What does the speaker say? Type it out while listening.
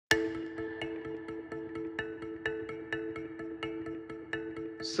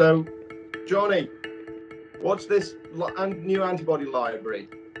So, Jonny, what's this new antibody library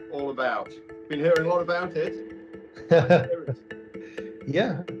all about? Been hearing a lot about it.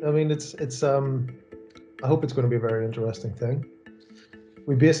 Yeah, I mean it's I hope it's going to be a very interesting thing.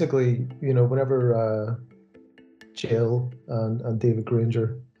 We basically, whenever Jill and David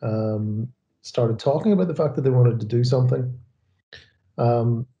Granger started talking about the fact that they wanted to do something,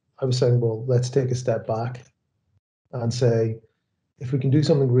 I was saying, well, let's take a step back and say, if we can do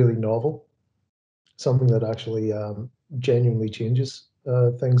something really novel, something that actually genuinely changes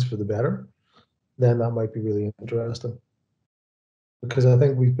things for the better, then that might be really interesting. Because I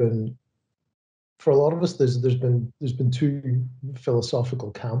think for a lot of us, there's been two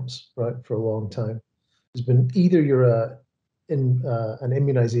philosophical camps, right, for a long time. There's been either you're an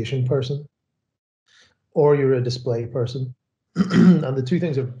immunization person or you're a display person. And the two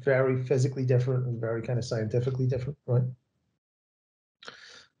things are very physically different and very kind of scientifically different, right?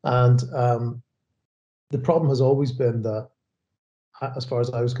 And the problem has always been that, as far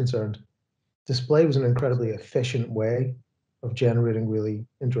as I was concerned, display was an incredibly efficient way of generating really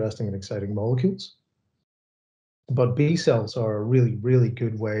interesting and exciting molecules. But B cells are a really, really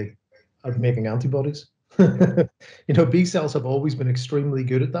good way of making antibodies. B cells have always been extremely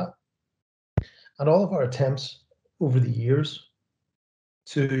good at that. And all of our attempts over the years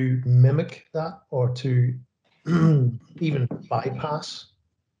to mimic that or to even bypass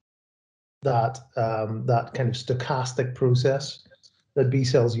that kind of stochastic process that B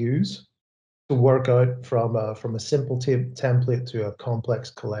cells use to work out from a simple template to a complex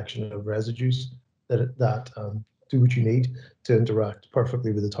collection of residues that do what you need to interact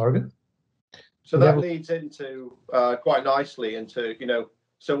perfectly with the target. So that leads into quite nicely into,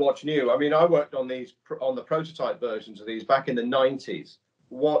 so what's new? I mean, I worked on the prototype versions of these back in the 90s.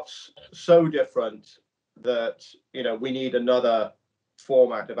 What's so different that, we need another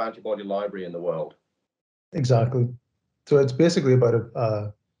format of antibody library in the world? Exactly. So it's basically about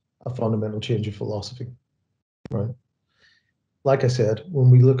a fundamental change of philosophy, right? Like I said, when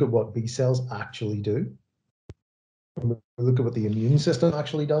we look at what B cells actually do, when we look at what the immune system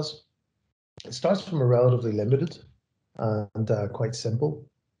actually does, it starts from a relatively limited and quite simple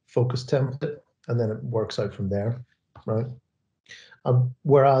focus template, and then it works out from there, right?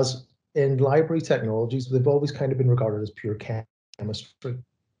 Whereas in library technologies, they've always kind of been regarded as pure chemistry.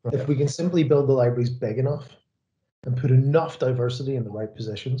 Right? If we can simply build the libraries big enough and put enough diversity in the right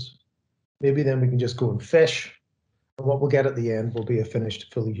positions, maybe then we can just go and fish, and what we'll get at the end will be a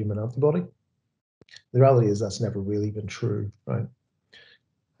finished fully human antibody. The reality is that's never really been true, right?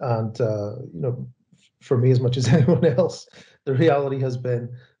 And for me, as much as anyone else, the reality has been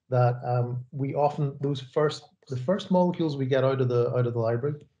that we often the first molecules we get out of the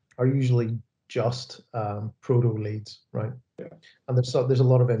library are usually just proto leads, right? Yeah. And there's a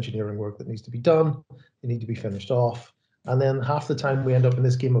lot of engineering work that needs to be done. They need to be finished off, and then half the time we end up in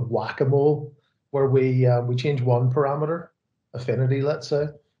this game of whack-a-mole where we change one parameter, affinity, let's say,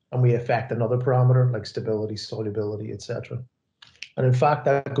 and we affect another parameter like stability, solubility, etc. And in fact,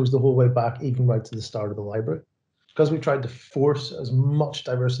 that goes the whole way back, even right to the start of the library. Because we tried to force as much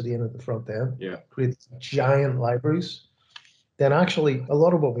diversity in at the front end, create giant libraries, then actually a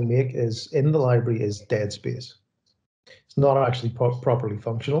lot of what we make is in the library is dead space. It's not actually properly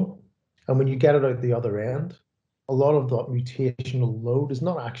functional. And when you get it out the other end, a lot of that mutational load is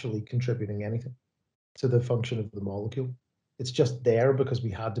not actually contributing anything to the function of the molecule. It's just there because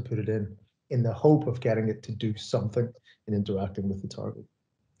we had to put it in the hope of getting it to do something in interacting with the target.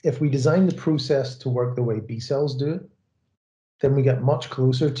 If we design the process to work the way B cells do it, then we get much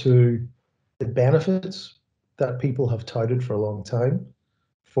closer to the benefits that people have touted for a long time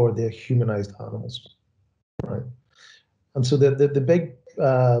for the humanized animals, right? And so the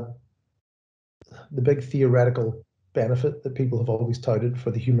big theoretical benefit that people have always touted for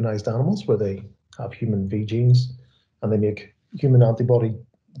the humanized animals, where they have human V genes and they make human antibody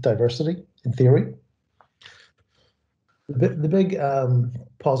diversity, in theory. The big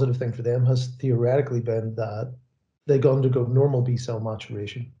positive thing for them has theoretically been that they undergo normal B cell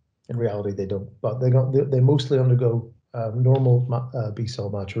maturation. In reality, they don't, but they mostly undergo normal B cell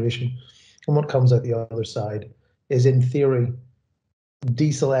maturation. And what comes out the other side is, in theory,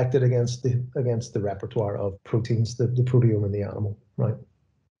 deselected against the repertoire of proteins, the proteome in the animal, right?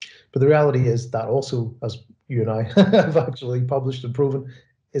 But the reality is that also, as you and I have actually published and proven,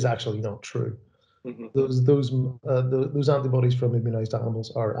 is actually not true. Mm-hmm. Those antibodies from immunized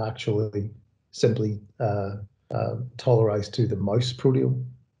animals are actually simply tolerized to the mouse proteome,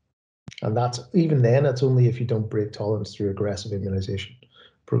 and that's even then it's only if you don't break tolerance through aggressive immunization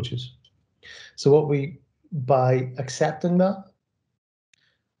approaches. So by accepting that,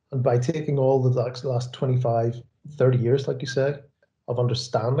 And by taking all the last 25, 30 years, like you said, of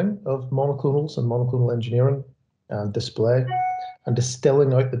understanding of monoclonals and monoclonal engineering and display, and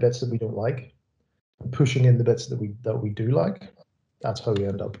distilling out the bits that we don't like, and pushing in the bits that we do like, that's how we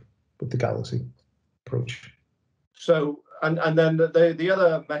end up with the Galaxy approach. So, and then the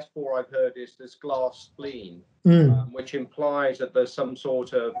other metaphor I've heard is this glass spleen, which implies that there's some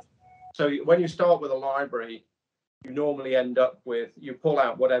sort of, so when you start with a library, you normally end up with, you pull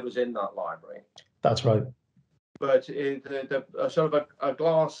out whatever's in that library. That's right. But sort of a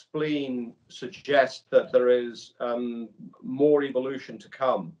glass spleen suggests that there is more evolution to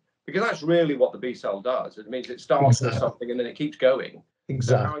come, because that's really what the B cell does. It means it starts with something and then it keeps going.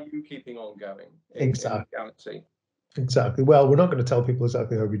 Exactly. So how are you keeping on going in Galaxy? Exactly. Well, we're not going to tell people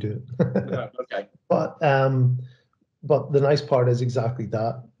exactly how we do it. No, okay. But the nice part is exactly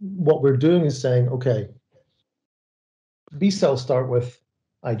that. What we're doing is saying, okay, B cells start with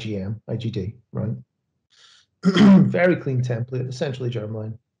IgM, IgD, right? Very clean template, essentially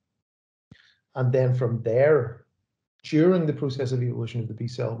germline. And then from there, during the process of evolution of the B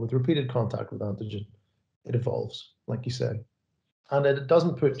cell, with repeated contact with antigen, it evolves, like you said. And it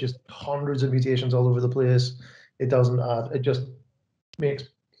doesn't put just hundreds of mutations all over the place. It doesn't add, it just makes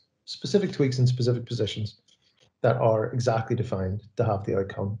specific tweaks in specific positions that are exactly defined to have the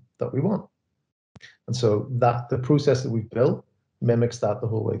outcome that we want. And so that the process that we've built mimics that the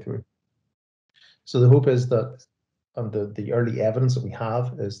whole way through. So the hope is that, and the early evidence that we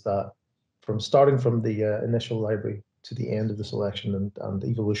have is that from starting from the initial library to the end of the selection and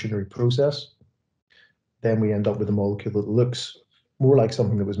evolutionary process, then we end up with a molecule that looks more like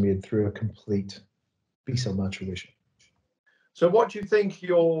something that was made through a complete B cell maturation. So what do you think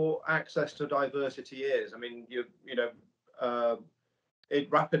your access to diversity is? I mean, it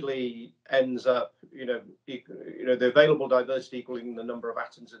rapidly ends up, the available diversity equaling the number of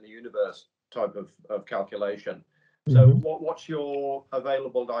atoms in the universe type of calculation. So what's your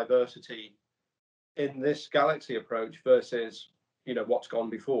available diversity in this Galaxy approach versus, what's gone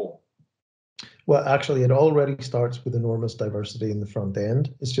before? Well, actually, it already starts with enormous diversity in the front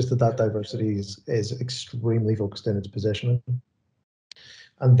end. It's just that diversity is extremely focused in its positioning.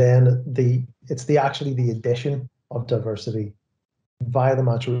 And then it's actually the addition of diversity via the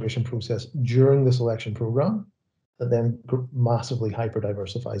maturation process during the selection program that then massively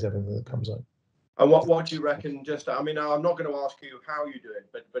hyper-diversifies everything that comes out. And what do you reckon? I mean, I'm not going to ask you how you do it,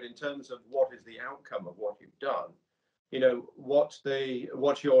 but in terms of what is the outcome of what you've done,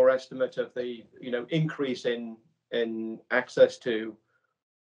 what's your estimate of the increase in access to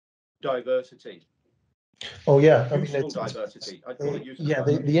diversity? Oh yeah, I mean, diversity. I'd call it useful. Yeah,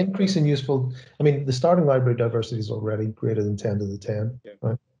 the increase in useful. I mean, the starting library diversity is already greater than 10 to the 10,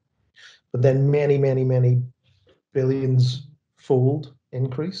 right? But then many billions fold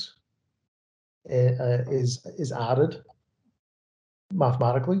increase is added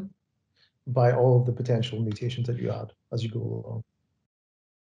mathematically by all of the potential mutations that you add as you go along.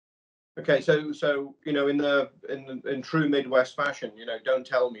 Okay, so in true Midwest fashion, don't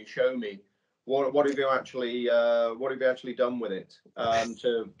tell me, show me. What have you actually done with it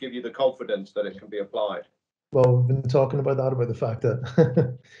to give you the confidence that it can be applied? Well, we've been talking about the fact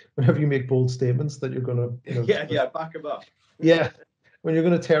that whenever you make bold statements that you're going to back them up. Yeah, when you're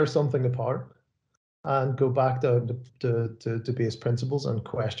going to tear something apart and go back down to base principles and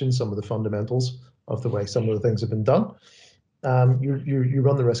question some of the fundamentals of the way some of the things have been done, you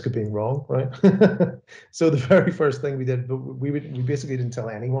run the risk of being wrong, right? So the very first thing we did, but we basically didn't tell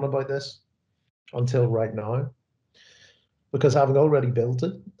anyone about this until right now, because having already built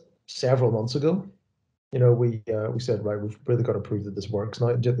it several months ago, we said, right, we've really got to prove that this works now.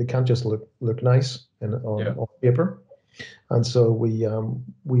 It can't just look nice on paper. And so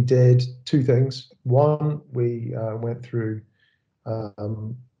we did two things. One, we went through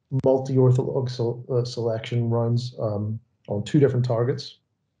multi-ortholog selection runs on two different targets.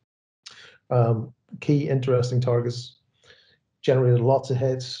 Key interesting targets, generated lots of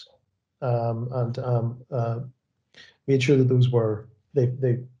hits, and made sure that those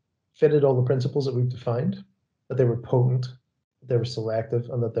they fitted all the principles that we've defined, that they were potent, they were selective,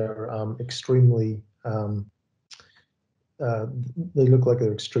 and that they're extremely they look like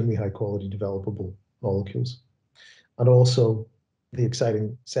they're extremely high quality developable molecules. And also the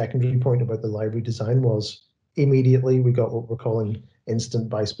exciting secondary point about the library design was immediately we got what we're calling instant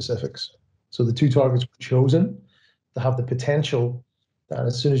bispecifics. So the two targets were chosen to have the potential that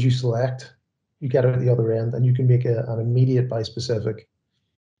as soon as you select, you get out the other end and you can make an immediate bispecific.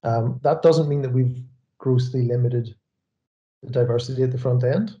 That doesn't mean that we've grossly limited the diversity at the front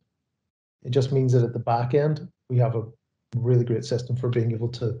end. It just means that at the back end, we have a really great system for being able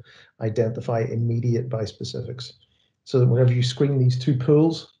to identify immediate bispecifics. So that whenever you screen these two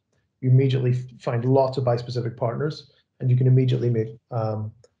pools, you immediately find lots of bispecific partners, and you can immediately make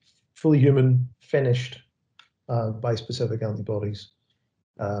fully human finished bispecific antibodies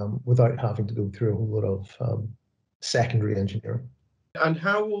without having to go through a whole lot of secondary engineering. And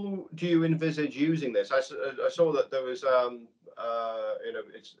how do you envisage using this? I saw that there was,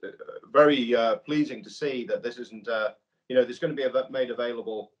 it's very pleasing to see that this isn't, there's going to be made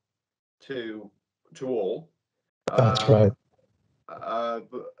available to all. That's right.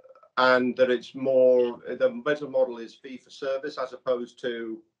 And that it's more, the better model is fee for service as opposed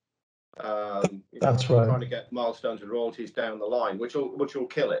to that's right. trying to get milestones and royalties down the line, which will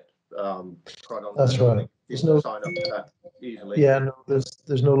kill it. Quite honestly, that's right. There's no sign up to that easily. Yeah, no,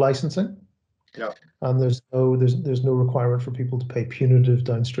 there's no licensing. Yeah. And there's no requirement for people to pay punitive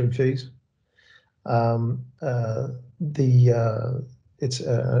downstream fees. It's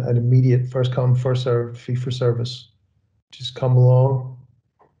an immediate first come first served fee for service. Just come along,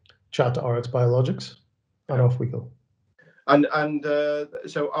 chat to RxBiologics, and off we go. And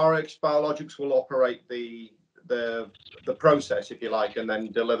so RxBiologics will operate the process, if you like, and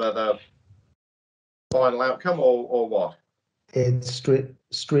then deliver the final outcome, or what? It's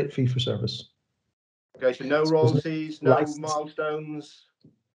straight fee for service. Okay, so no royalties, no milestones.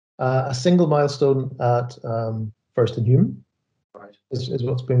 A single milestone at first in human, right, is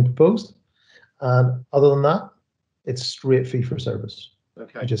what's being proposed, and other than that, it's straight fee for service.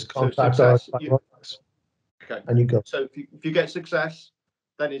 Okay, you just contact RxBiologics, okay, and you go. So if you get success,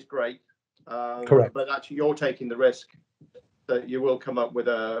 then it's great. Correct. But actually, you're taking the risk that you will come up with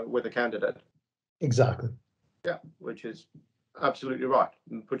a candidate. Exactly. Yeah, which is absolutely right.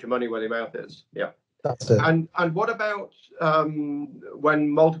 And put your money where your mouth is. Yeah. That's it. And what about when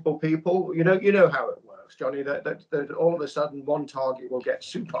multiple people, you know how it works, Johnny, that all of a sudden one target will get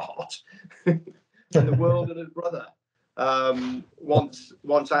super hot and the world and his brother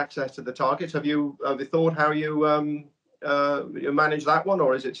wants access to the targets. Have you thought how you manage that one,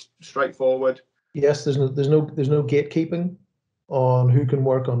 or is it straightforward? Yes, there's no gatekeeping on who can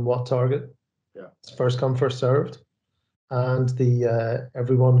work on what target. Yeah. It's first come, first served. And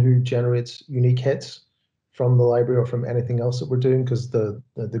everyone who generates unique hits from the library or from anything else that we're doing, because the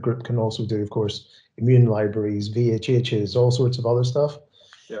group can also do, of course, immune libraries, VHHs, all sorts of other stuff.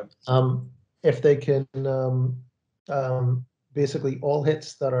 Yeah. If they can, basically all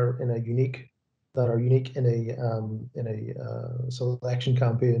hits that are unique in a selection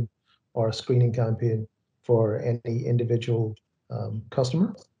campaign or a screening campaign for any individual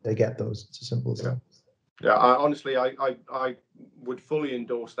customer, they get those. It's as simple as that. Yeah, honestly, I would fully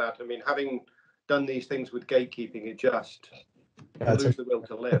endorse that. I mean, having done these things with gatekeeping, you lose the will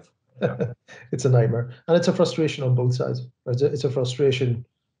to live. Yeah. It's a nightmare, and it's a frustration on both sides. It's a frustration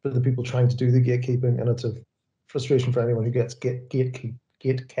for the people trying to do the gatekeeping, and it's a frustration for anyone who gets gate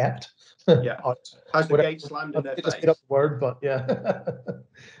kept. Yeah, has the gate slammed in their face. Just made up the word, but yeah,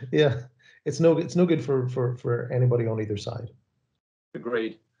 yeah, it's no good for anybody on either side.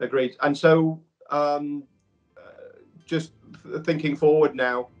 Agreed. And so, just thinking forward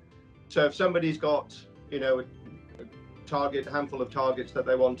now, so if somebody's got a handful of targets that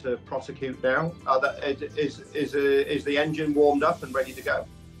they want to prosecute now, is the engine warmed up and ready to go?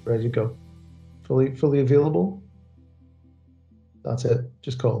 Ready to go, fully available. That's it.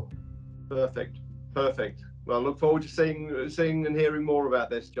 Just call. Perfect. Well, I look forward to seeing and hearing more about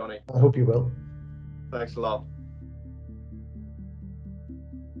this, Johnny. I hope you will. Thanks a lot.